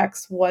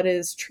affects what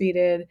is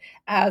treated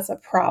as a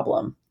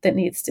problem that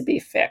needs to be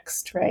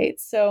fixed, right?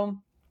 So,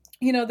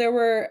 there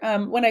were,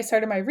 when I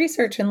started my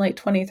research in late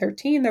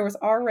 2013, there was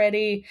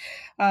already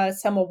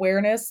some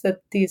awareness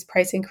that these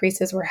price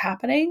increases were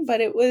happening,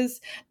 but it was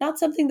not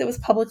something that was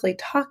publicly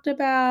talked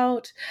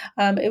about.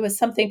 It was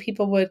something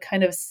people would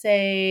kind of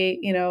say,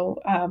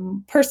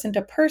 person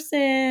to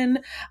person,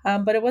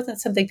 but it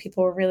wasn't something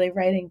people were really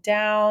writing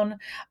down.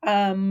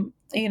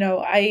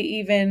 I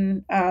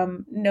even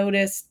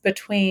noticed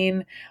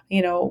between,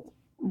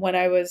 when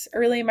I was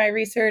early in my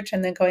research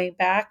and then going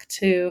back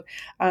to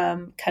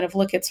kind of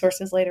look at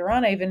sources later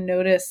on, I even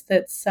noticed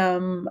that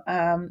some,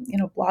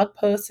 blog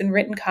posts and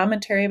written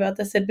commentary about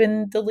this had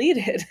been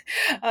deleted.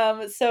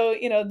 So,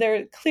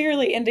 they're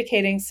clearly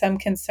indicating some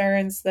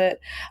concerns that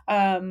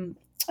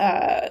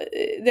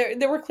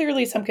there were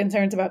clearly some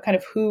concerns about kind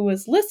of who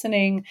was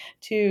listening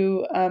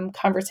to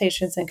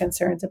conversations and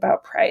concerns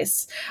about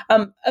price.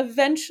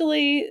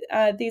 Eventually,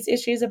 these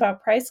issues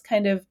about price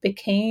kind of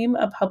became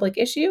a public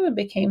issue and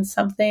became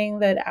something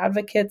that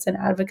advocates and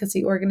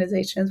advocacy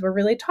organizations were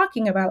really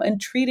talking about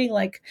and treating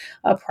like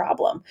a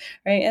problem,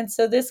 right? And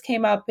so this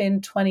came up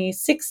in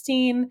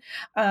 2016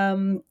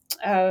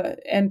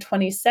 and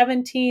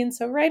 2017.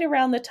 So right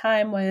around the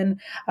time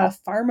when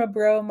pharma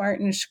bro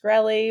Martin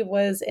Shkreli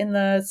was in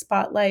the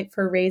spotlight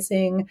for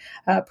raising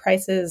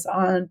prices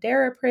on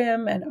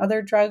Daraprim and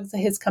other drugs that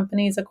his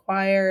companies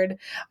acquired,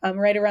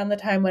 right around the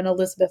time when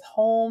Elizabeth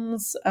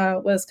Holmes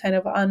was kind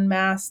of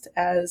unmasked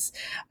as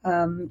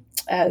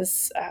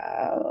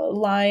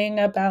lying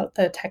about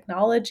the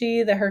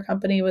technology that her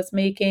company was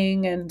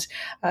making and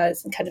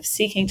kind of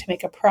seeking to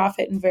make a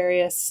profit in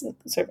various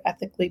sort of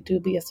ethically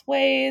dubious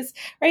ways,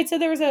 right? So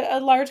there was a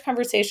large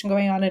conversation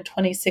going on in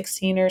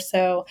 2016 or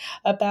so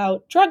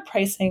about drug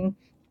pricing.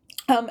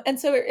 And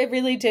so it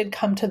really did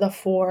come to the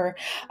fore.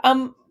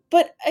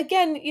 But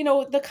again,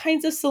 the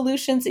kinds of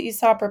solutions that you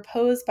saw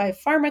proposed by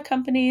pharma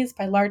companies,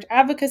 by large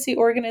advocacy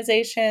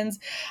organizations,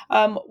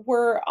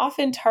 were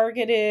often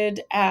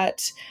targeted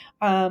at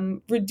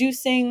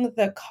reducing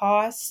the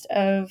cost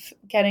of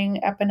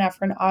getting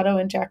epinephrine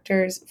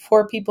auto-injectors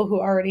for people who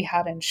already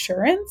had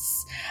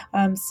insurance.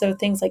 So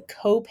things like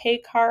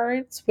copay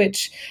cards,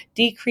 which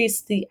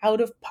decrease the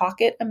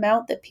out-of-pocket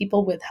amount that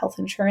people with health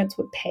insurance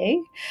would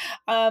pay,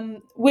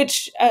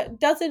 which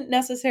doesn't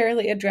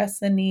necessarily address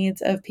the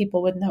needs of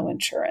people with no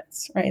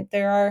insurance, right?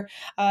 There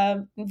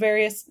are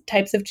various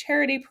types of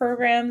charity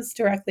programs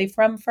directly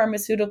from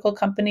pharmaceutical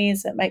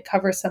companies that might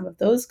cover some of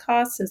those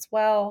costs as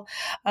well,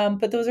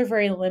 but those are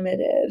very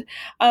limited.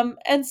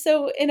 And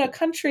so in a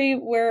country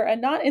where a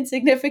not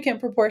insignificant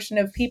proportion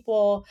of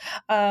people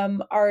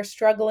are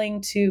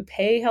struggling to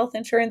pay health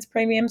insurance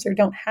premiums or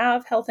don't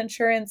have health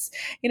insurance,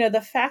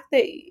 the fact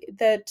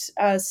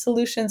that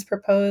solutions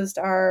proposed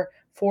are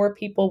for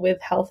people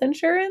with health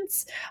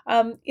insurance,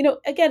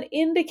 again,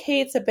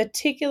 indicates a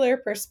particular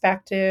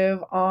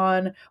perspective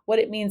on what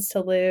it means to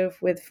live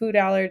with food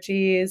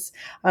allergies,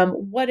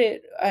 and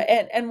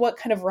what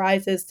kind of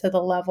rises to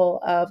the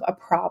level of a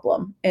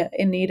problem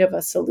in need of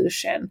a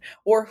solution,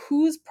 or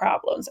whose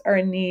problems are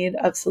in need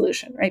of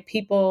solution, right?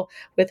 People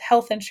with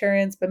health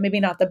insurance, but maybe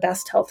not the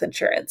best health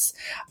insurance,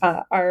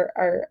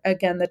 are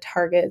again the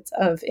targets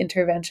of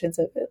interventions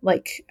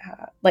like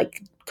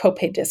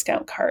copay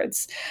discount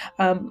cards,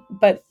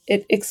 but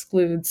it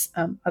excludes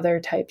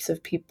other types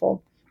of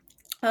people.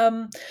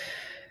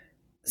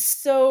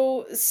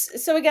 So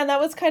again, that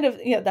was kind of,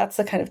 that's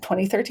the kind of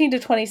 2013 to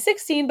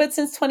 2016. But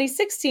since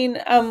 2016,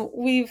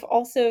 we've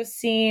also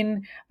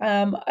seen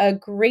a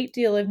great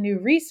deal of new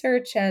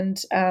research, and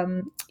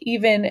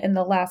even in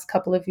the last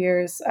couple of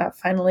years,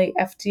 finally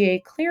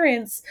FDA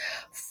clearance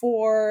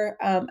for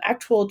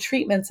actual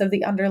treatments of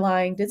the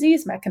underlying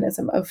disease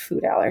mechanism of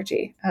food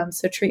allergy.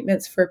 So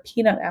treatments for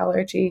peanut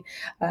allergy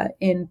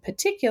in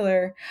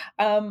particular.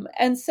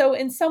 And so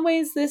in some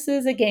ways, this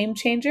is a game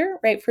changer,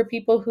 right, for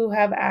people who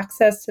have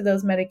access to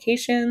those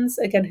medications,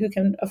 again, who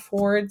can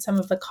afford some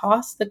of the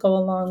costs that go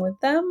along with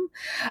them.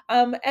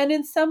 And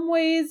in some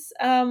ways,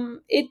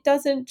 it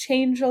doesn't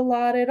change a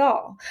lot at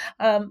all.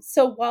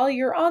 So while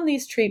you're on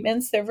these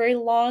treatments, they're very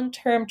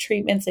long-term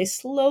treatments. They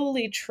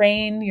slowly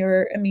train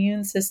your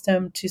immune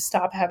system to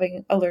stop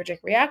having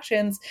allergic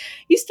reactions.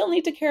 You still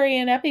need to carry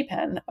an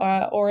EpiPen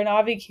or an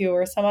Auvi-Q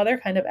or some other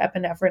kind of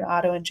epinephrine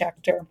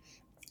auto-injector.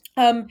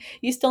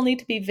 You still need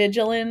to be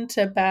vigilant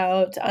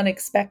about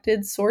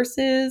unexpected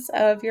sources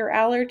of your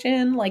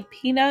allergen, like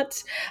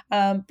peanut,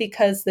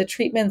 because the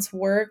treatments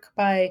work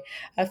by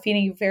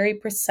feeding you very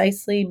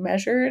precisely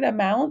measured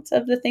amounts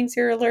of the things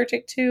you're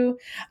allergic to.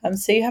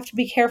 So you have to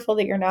be careful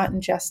that you're not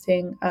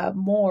ingesting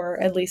more,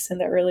 at least in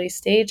the early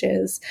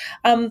stages.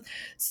 Again,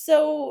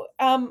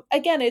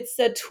 it's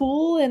a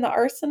tool in the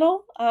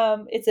arsenal.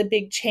 It's a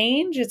big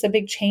change. It's a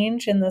big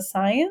change in the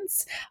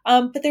science,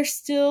 but there's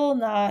still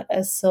not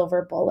a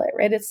silver bullet,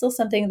 right? It's still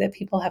something that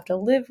people have to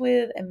live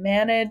with and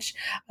manage,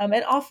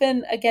 and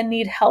often, again,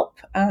 need help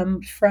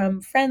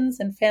from friends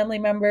and family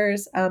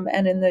members,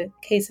 and in the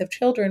case of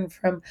children,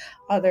 from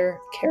other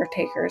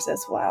caretakers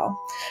as well.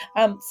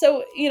 And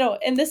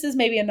this is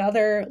maybe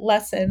another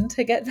lesson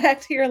to get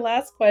back to your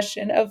last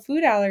question of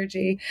food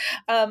allergy,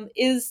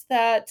 is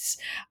that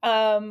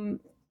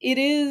it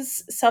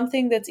is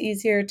something that's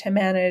easier to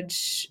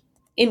manage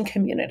in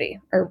community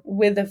or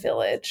with a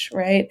village,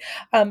 right?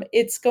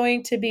 It's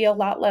going to be a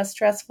lot less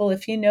stressful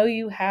if you know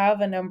you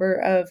have a number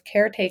of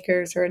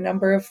caretakers or a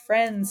number of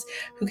friends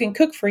who can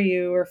cook for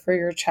you or for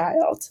your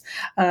child,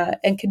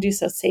 and can do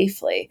so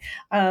safely.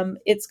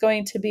 It's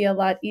going to be a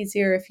lot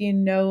easier if you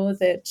know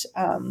that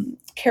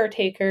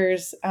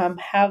caretakers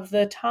have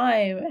the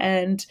time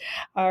and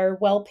are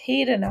well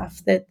paid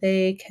enough that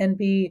they can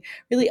be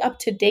really up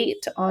to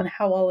date on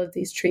how all of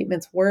these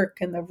treatments work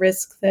and the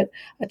risk that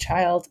a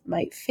child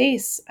might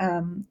face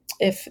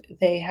if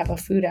they have a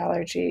food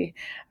allergy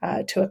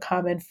to a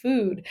common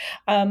food.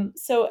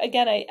 So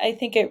again, I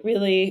think it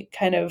really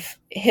kind of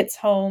hits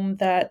home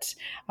that,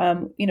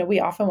 we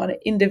often want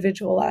to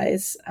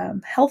individualize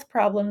health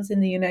problems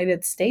in the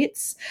United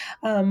States,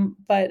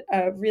 but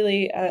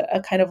really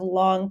a kind of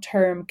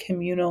long-term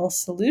communal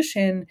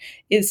solution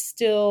is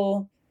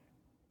still,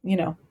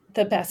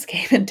 the best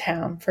game in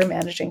town for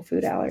managing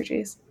food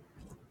allergies.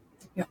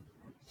 Yeah.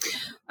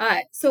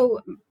 So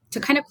to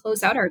kind of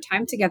close out our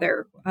time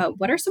together,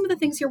 what are some of the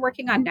things you're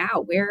working on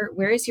now?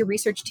 Where is your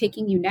research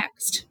taking you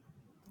next?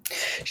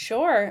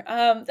 Sure.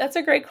 That's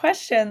a great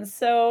question.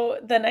 So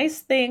the nice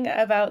thing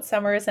about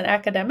summer as an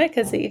academic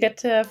is that you get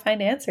to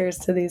find answers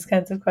to these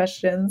kinds of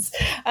questions.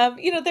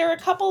 There are a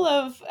couple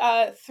of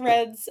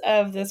threads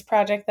of this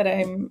project that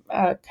I'm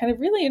kind of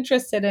really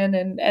interested in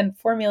and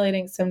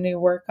formulating some new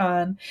work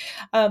on.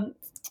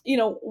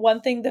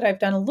 one thing that I've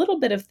done a little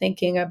bit of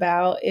thinking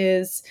about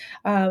is,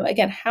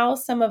 again, how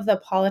some of the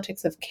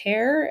politics of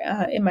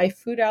care in my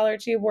food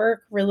allergy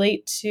work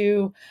relate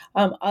to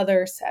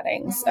other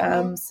settings.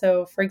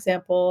 So, for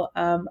example,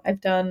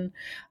 I've done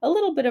a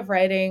little bit of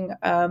writing,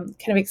 kind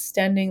of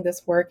extending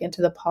this work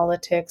into the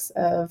politics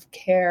of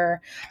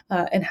care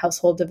and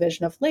household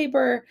division of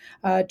labor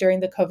during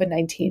the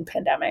COVID-19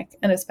 pandemic,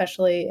 and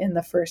especially in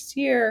the first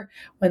year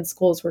when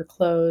schools were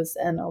closed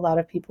and a lot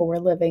of people were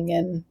living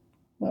in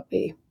what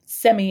we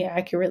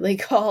semi-accurately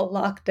call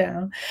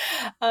lockdown.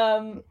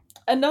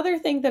 Another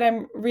thing that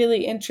I'm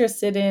really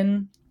interested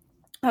in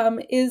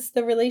is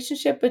the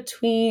relationship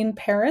between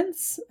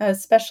parents,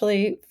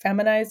 especially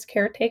feminized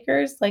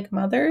caretakers like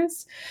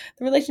mothers,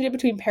 the relationship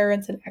between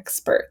parents and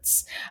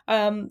experts.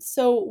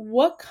 So,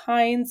 what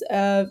kinds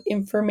of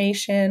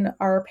information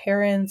are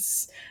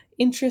parents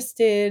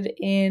interested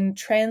in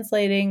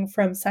translating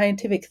from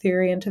scientific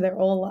theory into their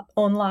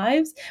own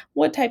lives?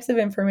 What types of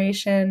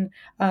information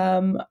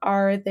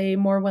are they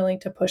more willing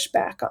to push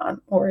back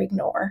on or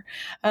ignore?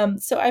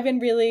 So I've been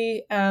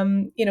really,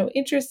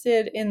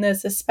 interested in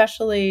this,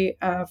 especially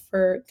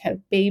for kind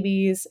of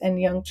babies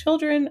and young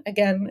children.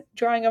 Again,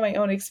 drawing on my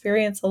own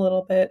experience a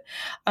little bit.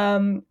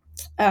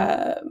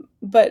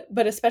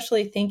 But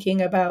especially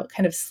thinking about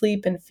kind of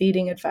sleep and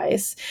feeding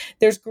advice.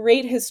 There's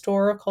great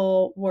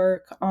historical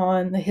work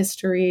on the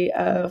history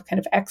of kind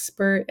of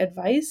expert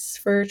advice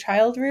for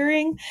child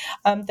rearing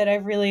that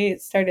I've really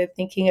started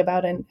thinking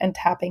about and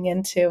tapping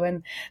into,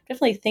 and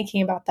definitely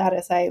thinking about that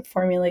as I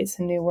formulate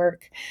some new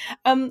work.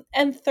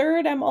 And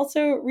third, I'm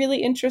also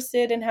really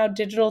interested in how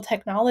digital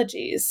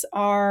technologies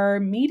are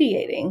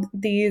mediating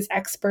these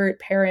expert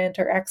parent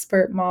or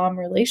expert mom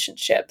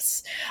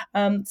relationships.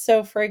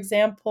 So, for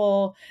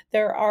example,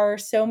 there are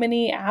so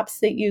many apps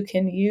that you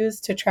can use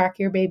to track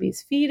your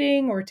baby's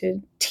feeding or to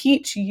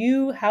teach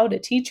you how to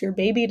teach your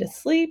baby to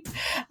sleep.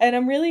 And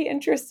I'm really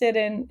interested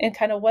in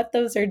kind of what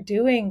those are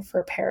doing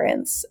for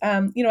parents.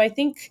 I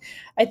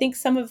think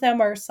some of them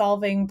are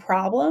solving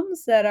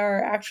problems that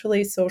are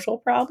actually social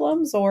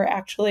problems or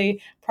actually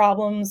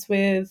problems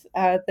with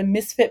the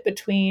misfit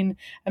between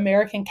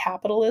American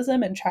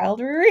capitalism and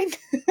child rearing.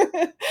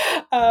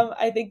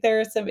 I think there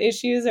are some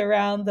issues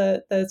around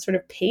the sort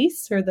of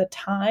pace or the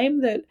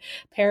time that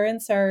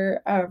parents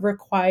are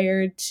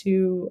required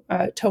to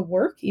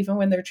work, even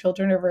when their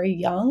children are very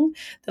young,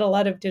 that a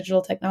lot of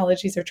digital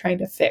technologies are trying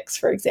to fix,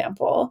 for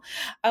example.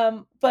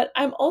 But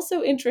I'm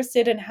also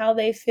interested in how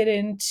they fit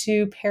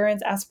into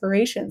parents'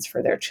 aspirations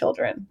for their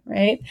children,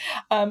 right?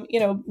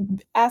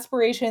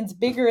 Aspirations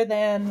bigger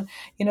than,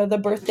 the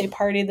birthday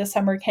party, the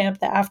summer camp,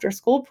 the after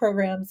school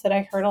programs that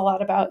I heard a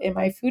lot about in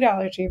my food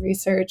allergy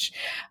research.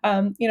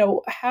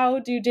 How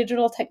do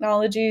digital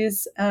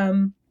technologies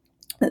kind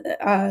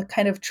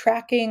of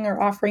tracking or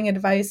offering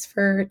advice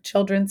for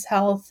children's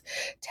health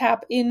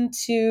tap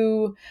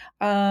into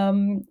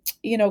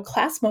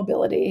class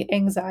mobility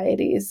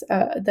anxieties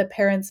that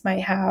parents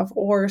might have,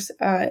 or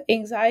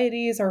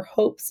anxieties or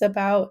hopes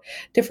about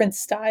different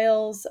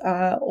styles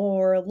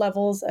or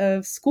levels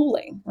of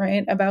schooling,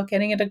 right? About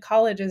getting into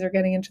colleges or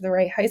getting into the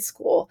right high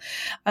school.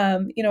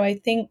 I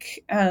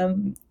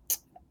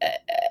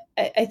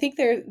think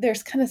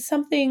there's kind of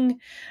something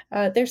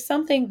there's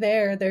something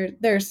there.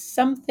 There's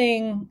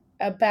something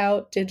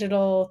about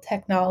digital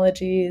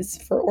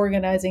technologies for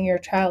organizing your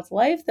child's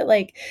life that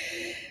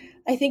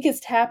I think is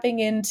tapping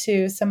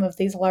into some of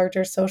these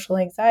larger social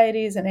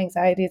anxieties and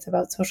anxieties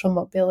about social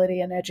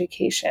mobility and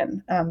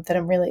education that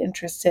I'm really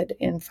interested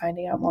in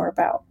finding out more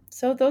about.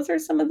 So those are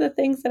some of the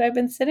things that I've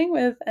been sitting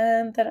with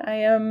and that I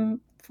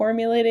am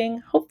formulating,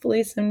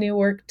 hopefully, some new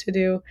work to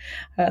do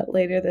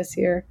later this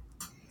year.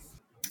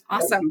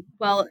 Awesome.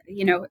 Well,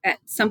 at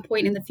some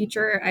point in the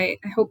future, I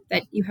hope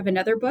that you have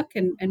another book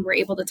and we're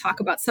able to talk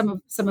about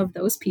some of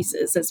those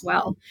pieces as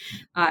well.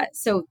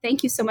 So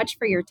thank you so much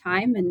for your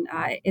time. And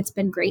it's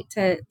been great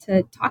to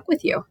talk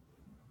with you.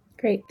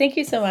 Great. Thank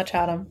you so much,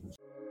 Adam.